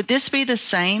 would this be the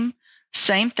same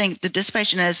thing, the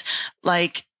dissipation as,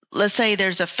 like, let's say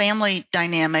there's a family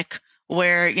dynamic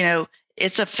where,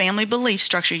 it's a family belief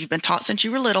structure you've been taught since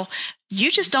you were little.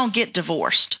 You just don't get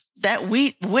divorced. That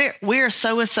we're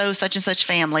so-and-so, such and such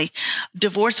family.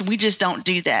 Divorce, we just don't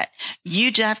do that.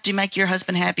 You just have to make your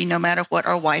husband happy no matter what,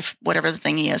 or wife, whatever the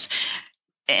thing is.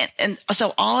 And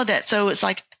so all of that. So it's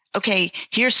like, okay,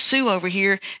 here's Sue over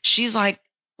here. She's like,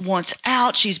 wants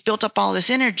out. She's built up all this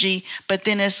energy, but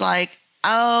then it's like,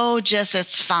 oh, Jess,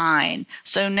 it's fine.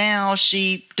 So now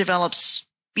she develops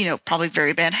probably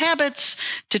very bad habits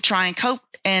to try and cope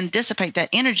and dissipate that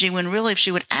energy, when really if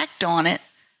she would act on it,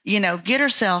 get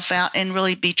herself out and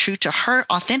really be true to her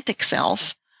authentic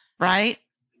self, right?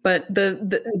 But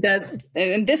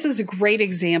and this is a great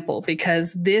example,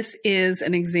 because this is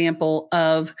an example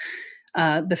of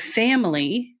the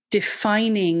family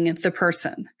defining the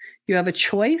person. You have a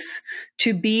choice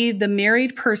to be the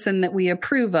married person that we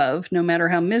approve of, no matter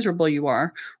how miserable you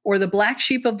are, or the black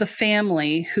sheep of the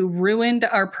family who ruined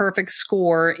our perfect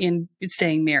score in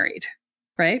staying married,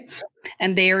 right?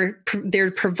 And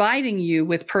they're providing you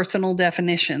with personal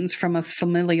definitions from a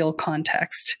familial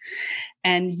context.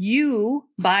 And you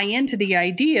buy into the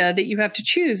idea that you have to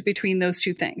choose between those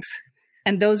two things.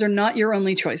 And those are not your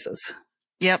only choices.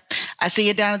 Yep. I see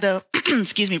it down at the,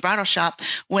 bridal shop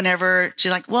whenever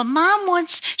she's like, well,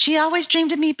 she always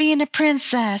dreamed of me being a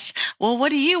princess. Well, what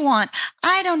do you want?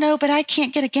 I don't know, but I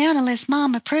can't get a gown unless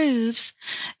mom approves.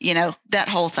 That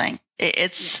whole thing.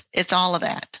 It's all of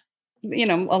that.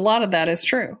 A lot of that is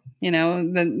true.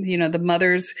 The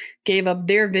mothers gave up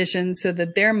their vision so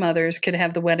that their mothers could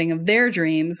have the wedding of their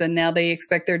dreams. And now they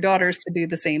expect their daughters to do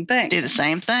the same thing. Do the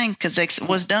same thing, because it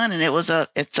was done, and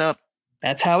it's a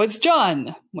that's how it's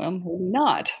done. Well, maybe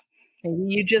not.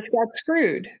 Maybe you just got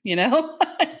screwed,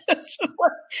 It's just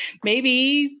like,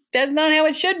 maybe that's not how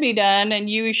it should be done. And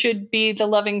you should be the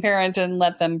loving parent and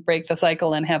let them break the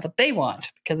cycle and have what they want,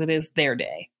 because it is their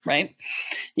day, right?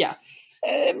 Yeah.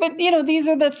 But, these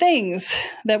are the things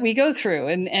that we go through,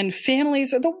 and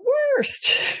families are the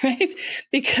worst, right?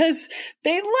 Because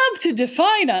they love to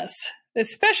define us,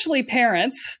 especially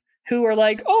parents who are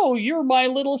like, oh, you're my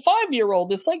little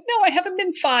 5-year-old. It's like, no, I haven't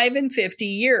been 5 in 50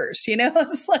 years.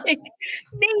 It's like,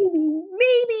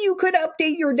 maybe you could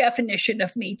update your definition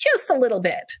of me just a little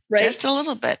bit, right? Just a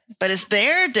little bit, but it's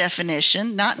their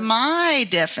definition, not my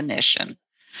definition.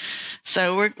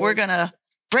 So we're going to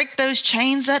break those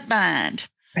chains that bind,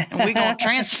 and we're going to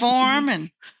transform,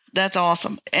 and that's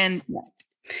awesome.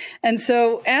 And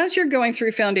so as you're going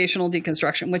through foundational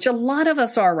deconstruction, which a lot of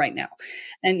us are right now,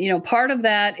 and, part of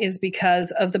that is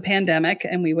because of the pandemic,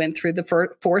 and we went through the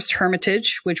forced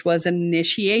hermitage, which was an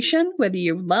initiation, whether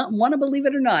you want to believe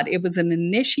it or not, it was an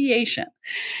initiation.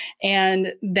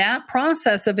 And that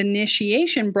process of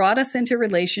initiation brought us into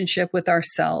relationship with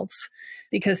ourselves,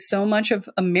 because so much of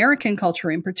American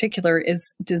culture in particular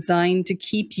is designed to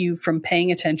keep you from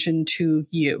paying attention to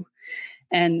you.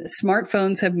 And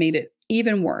smartphones have made it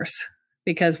even worse,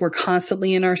 because we're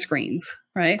constantly in our screens,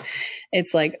 right?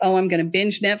 It's like, oh, I'm going to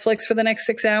binge Netflix for the next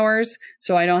 6 hours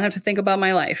so I don't have to think about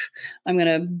my life. I'm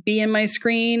going to be in my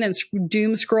screen and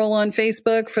doom scroll on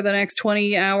Facebook for the next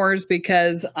 20 hours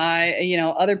because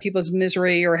other people's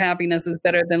misery or happiness is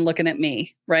better than looking at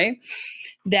me, right?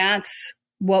 That's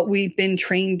what we've been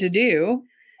trained to do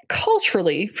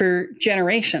culturally for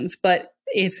generations, but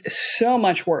it's so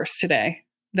much worse today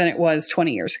than it was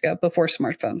 20 years ago before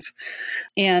smartphones.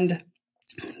 And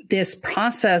this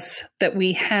process that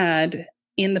we had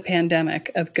in the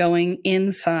pandemic of going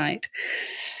inside,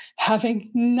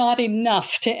 having not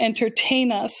enough to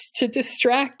entertain us, to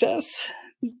distract us,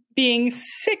 being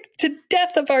sick to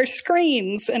death of our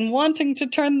screens and wanting to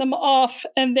turn them off,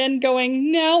 and then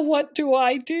going, now what do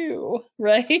I do?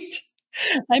 Right?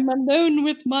 I'm alone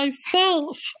with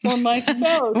myself or my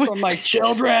spouse or my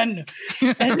children.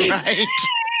 Right.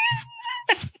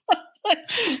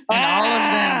 And all of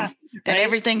them. And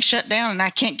everything's shut down, and I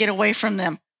can't get away from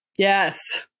them. Yes.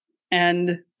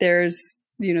 And there's,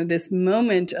 this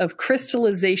moment of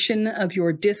crystallization of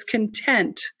your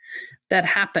discontent that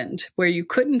happened, where you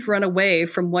couldn't run away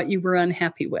from what you were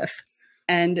unhappy with.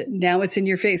 And now it's in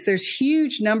your face. There's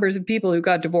huge numbers of people who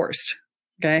got divorced.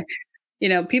 Okay.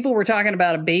 People were talking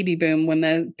about a baby boom when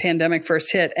the pandemic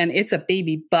first hit, and it's a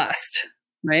baby bust,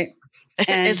 right?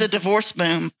 And it's a divorce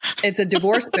boom. It's a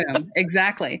divorce boom.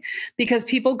 Exactly. Because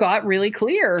people got really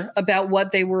clear about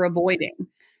what they were avoiding.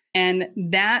 And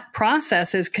that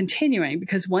process is continuing,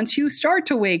 because once you start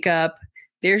to wake up,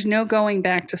 there's no going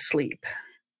back to sleep.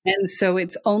 And so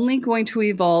it's only going to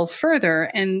evolve further.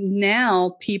 And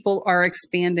now people are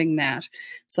expanding that.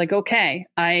 It's like, okay,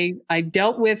 I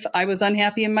was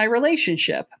unhappy in my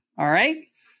relationship. All right.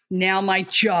 Now my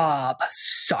job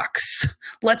sucks.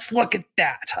 Let's look at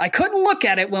that. I couldn't look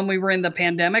at it when we were in the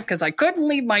pandemic because I couldn't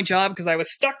leave my job because I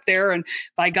was stuck there. And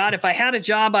if I had a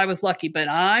job, I was lucky, but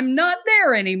I'm not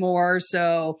there anymore.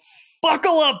 So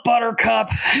buckle up, buttercup.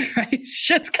 Right?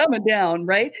 Shit's coming down,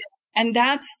 right? And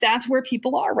that's where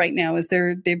people are right now, is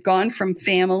they've gone from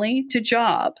family to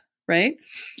job, right?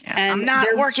 Yeah, and I'm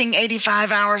not working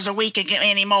 85 hours a week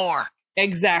anymore.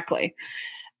 Exactly.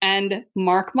 And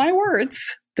mark my words,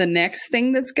 the next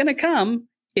thing that's going to come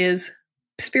is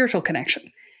spiritual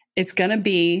connection. It's going to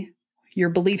be your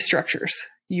belief structures,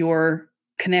 your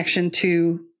connection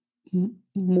to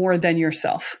more than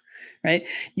yourself, right?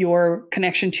 Your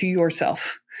connection to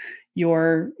yourself,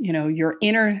 your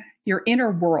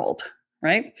inner world,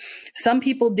 right? Some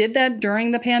people did that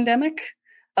during the pandemic.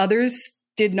 Others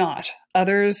did not.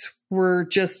 Others were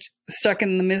just stuck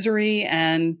in the misery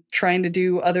and trying to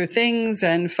do other things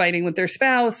and fighting with their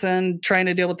spouse and trying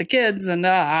to deal with the kids and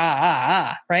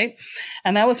right?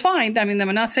 And that was fine. I mean,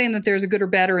 I'm not saying that there's a good or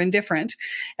bad or indifferent.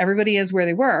 Everybody is where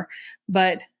they were.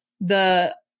 But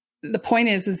the point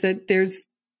is that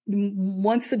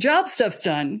once the job stuff's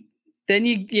done, then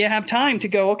you have time to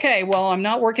go, okay, well, I'm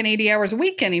not working 80 hours a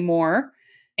week anymore,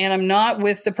 and I'm not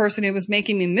with the person who was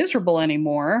making me miserable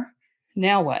anymore.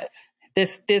 Now what?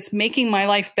 This making my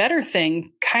life better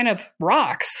thing kind of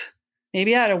rocks.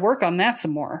 Maybe I ought to work on that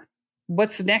some more.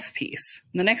 What's the next piece?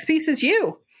 And the next piece is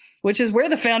you, which is where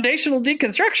the foundational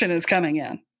deconstruction is coming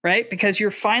in, right? Because you're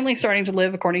finally starting to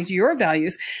live according to your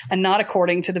values and not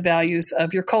according to the values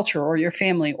of your culture or your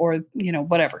family or,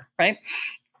 whatever, right?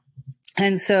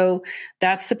 And so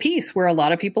that's the piece where a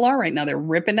lot of people are right now. They're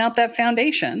ripping out that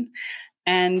foundation,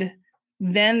 and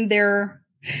then they're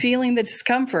feeling the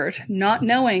discomfort, not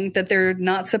knowing that they're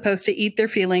not supposed to eat their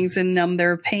feelings and numb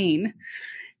their pain,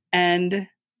 and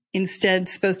instead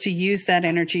supposed to use that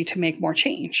energy to make more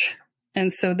change.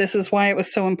 And so this is why it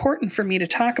was so important for me to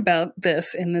talk about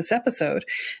this in this episode,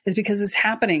 is because it's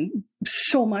happening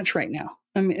so much right now.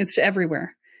 I mean, it's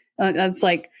everywhere. It's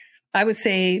like, I would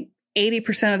say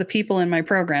 80% of the people in my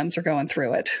programs are going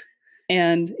through it.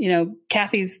 And,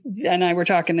 Kathy's and I were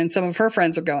talking, and some of her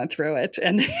friends are going through it.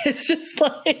 And it's just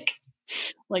like,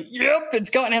 yep, it's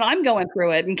going. And I'm going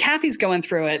through it. And Kathy's going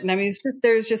through it. And I mean,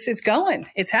 it's going.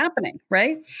 It's happening.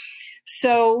 Right.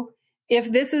 So if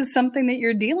this is something that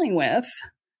you're dealing with,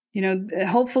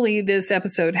 hopefully this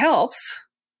episode helps.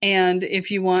 And if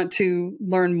you want to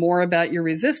learn more about your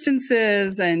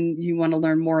resistances and you want to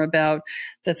learn more about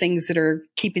the things that are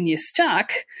keeping you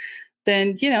stuck,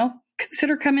 then,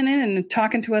 consider coming in and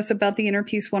talking to us about the Inner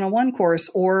Peace 101 course,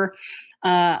 or,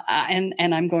 and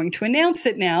I'm going to announce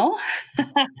it now.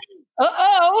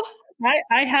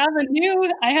 I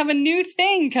have a new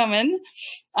thing coming.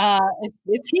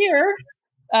 It's here.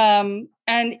 And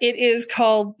it is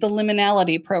called the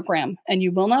Liminality Program, and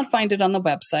you will not find it on the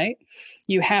website.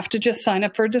 You have to just sign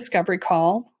up for a discovery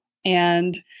call.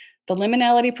 And the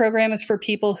Liminality Program is for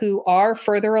people who are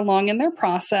further along in their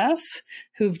process,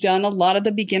 who've done a lot of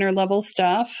the beginner level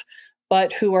stuff,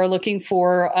 but who are looking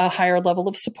for a higher level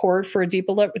of support for a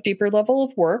deeper level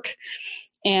of work.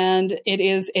 And it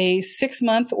is a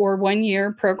 6-month or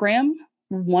 1-year program,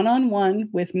 one-on-one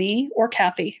with me or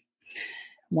Kathy.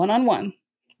 One-on-one.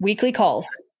 Weekly calls.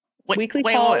 Weekly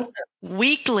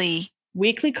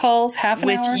calls, half an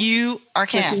hour. With you or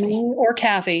Kathy? With me or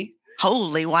Kathy.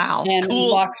 Holy wow. And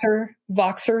cool.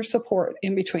 Voxer support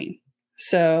in between.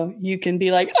 So you can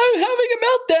be like, I'm having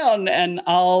a meltdown. And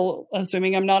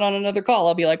assuming I'm not on another call,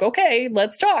 I'll be like, okay,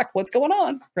 let's talk. What's going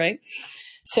on? Right.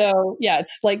 So yeah,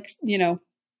 it's like,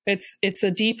 it's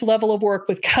a deep level of work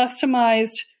with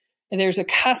there's a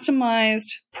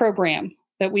customized program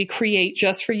that we create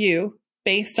just for you,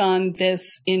 based on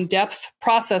this in-depth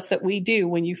process that we do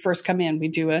when you first come in. We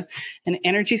do an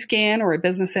energy scan, or a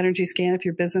business energy scan if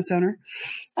you're a business owner.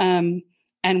 And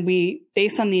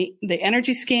based on the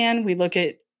energy scan, we look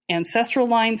at ancestral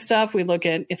line stuff. We look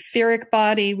at etheric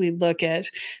body. We look at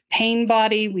pain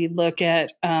body. We look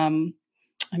at, I'm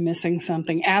missing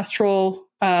something, astral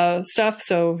stuff.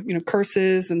 So,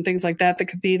 curses and things like that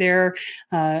could be there,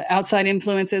 outside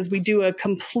influences. We do a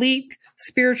complete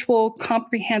spiritual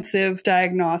comprehensive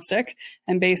diagnostic.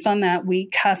 And based on that, we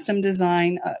custom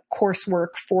design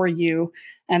coursework for you.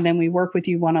 And then we work with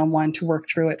you one-on-one to work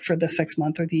through it for the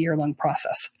 6-month or the year-long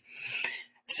process.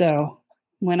 So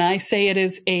when I say it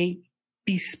is a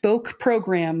bespoke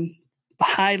program,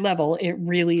 high level, it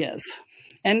really is.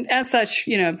 And as such,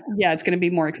 it's going to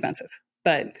be more expensive,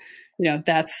 but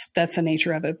that's the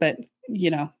nature of it. But,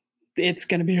 it's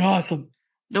going to be awesome.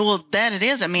 Well, that it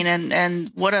is. I mean, and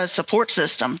what a support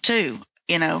system too,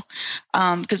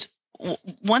 because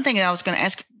one thing that I was going to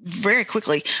ask very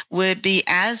quickly would be,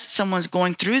 as someone's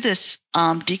going through this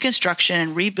deconstruction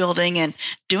and rebuilding and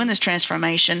doing this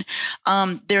transformation,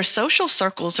 their social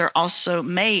circles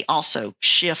may also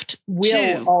shift.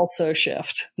 Will also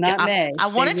shift, not may. I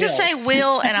wanted to say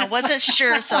will, and I wasn't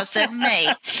sure, so I said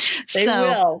may. They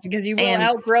will, because you will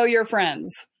outgrow your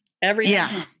friends every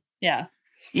time. Yeah.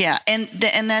 Yeah. And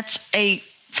that's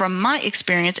from my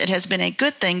experience, it has been a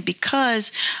good thing,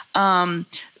 because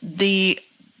the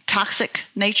toxic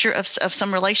nature of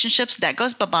some relationships, that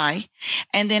goes bye-bye.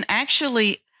 And then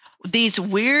actually these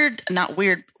weird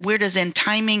as in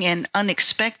timing and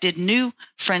unexpected new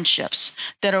friendships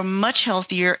that are much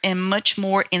healthier and much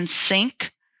more in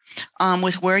sync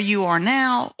with where you are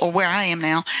now or where I am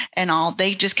now and all,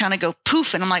 they just kind of go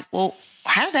poof. And I'm like, well,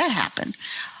 how did that happen?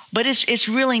 But it's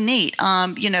really neat,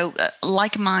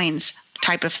 like minds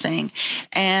type of thing.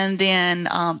 And then,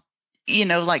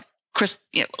 like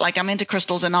like I'm into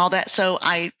crystals and all that. So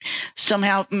I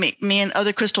somehow, me and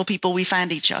other crystal people, we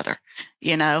find each other,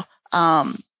 and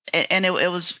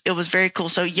it was very cool.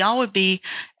 So y'all would be,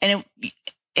 and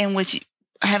with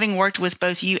having worked with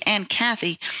both you and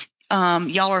Kathy,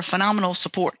 y'all are phenomenal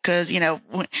support. Cause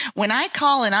when I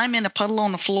call and I'm in a puddle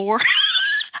on the floor,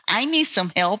 I need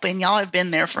some help, and y'all have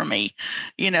been there for me,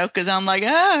 cause I'm like,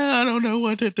 I don't know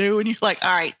what to do. And you're like,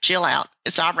 all right, chill out.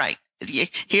 It's all right.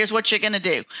 Here's what you're going to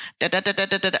do.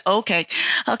 Okay.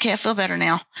 I feel better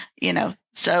now,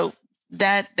 so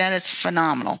that is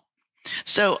phenomenal.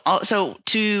 So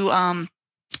to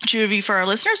review for our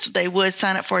listeners, they would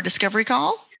sign up for a discovery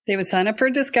call. They would sign up for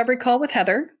a discovery call with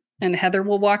Heather, and Heather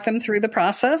will walk them through the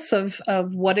process of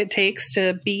what it takes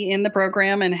to be in the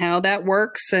program and how that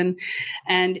works. And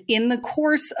in the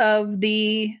course of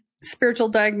the spiritual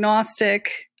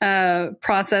diagnostic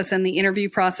process and the interview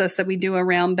process that we do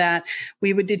around that,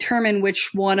 we would determine which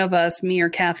one of us, me or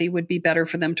Kathy, would be better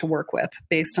for them to work with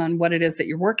based on what it is that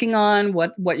you're working on,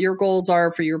 what your goals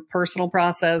are for your personal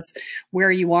process,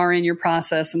 where you are in your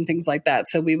process, and things like that.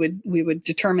 So we would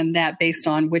determine that based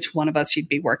on which one of us you'd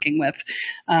be working with.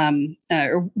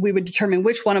 Or we would determine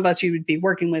which one of us you would be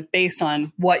working with based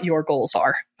on what your goals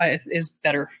are, is a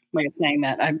better way of saying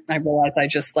that. I realize I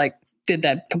just did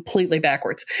that completely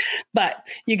backwards, but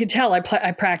you could tell I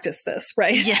practiced this,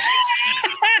 right? Yeah.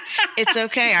 It's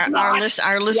okay. Our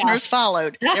listeners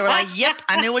followed. They were like, yep,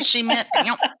 I knew what she meant.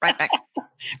 Yep, right back.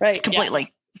 Right.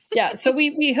 Completely. Yeah. So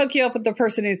we hook you up with the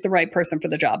person who's the right person for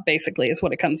the job, basically, is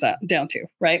what it comes down to.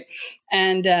 Right.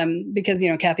 And because,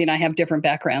 Kathy and I have different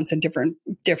backgrounds and different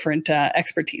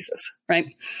expertises.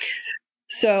 Right.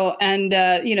 So, and,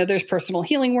 there's personal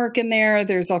healing work in there.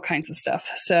 There's all kinds of stuff.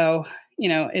 So,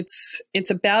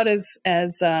 it's about as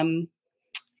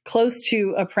close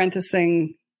to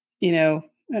apprenticing,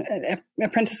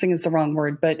 apprenticing is the wrong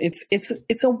word, but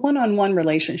it's a one-on-one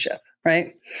relationship,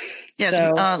 right? Yes,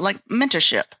 so, like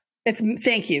mentorship.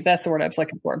 Thank you. That's the word I was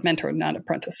looking for. Mentor, not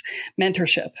apprentice.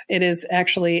 Mentorship. It is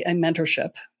actually a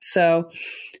mentorship. So,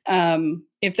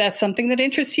 if that's something that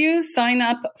interests you, sign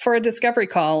up for a discovery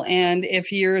call. And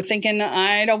if you're thinking,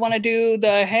 I don't want to do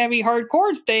the heavy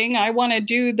hardcore thing, I want to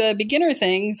do the beginner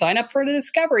thing, sign up for the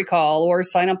discovery call or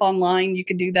sign up online. You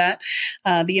can do that.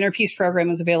 The Inner Peace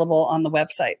program is available on the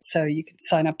website, so you can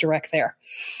sign up direct there.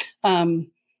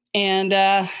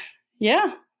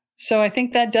 Yeah. So I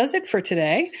think that does it for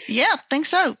today. Yeah, I think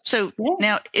so. So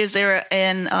Now, is there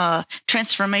an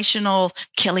transformational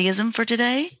Kellyism for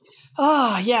today?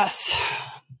 Oh, yes.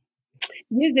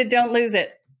 Use it, don't lose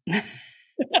it.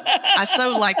 I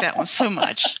so like that one so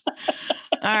much.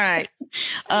 All right.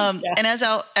 And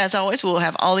as always, we'll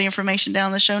have all the information down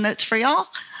in the show notes for y'all.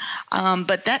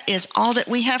 But that is all that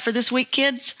we have for this week,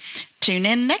 kids. Tune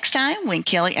in next time when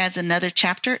Kelly adds another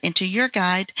chapter into your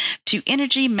guide to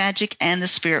energy, magic, and the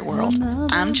spirit world.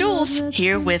 I'm Jules,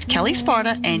 here with Kelly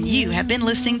Sparta, and you have been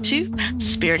listening to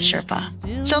Spirit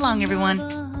Sherpa. So long,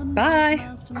 everyone.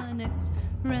 Bye. My next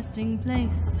resting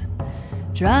place.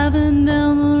 Driving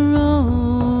down the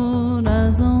road,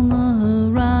 eyes on the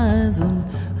horizon.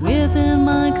 Within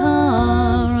my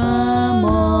car, I'm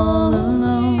all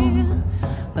alone,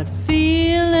 but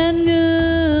feeling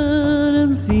good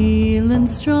and feeling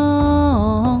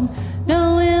strong,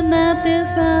 knowing that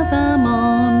this path I'm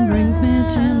on brings me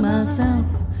to myself.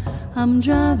 I'm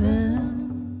driving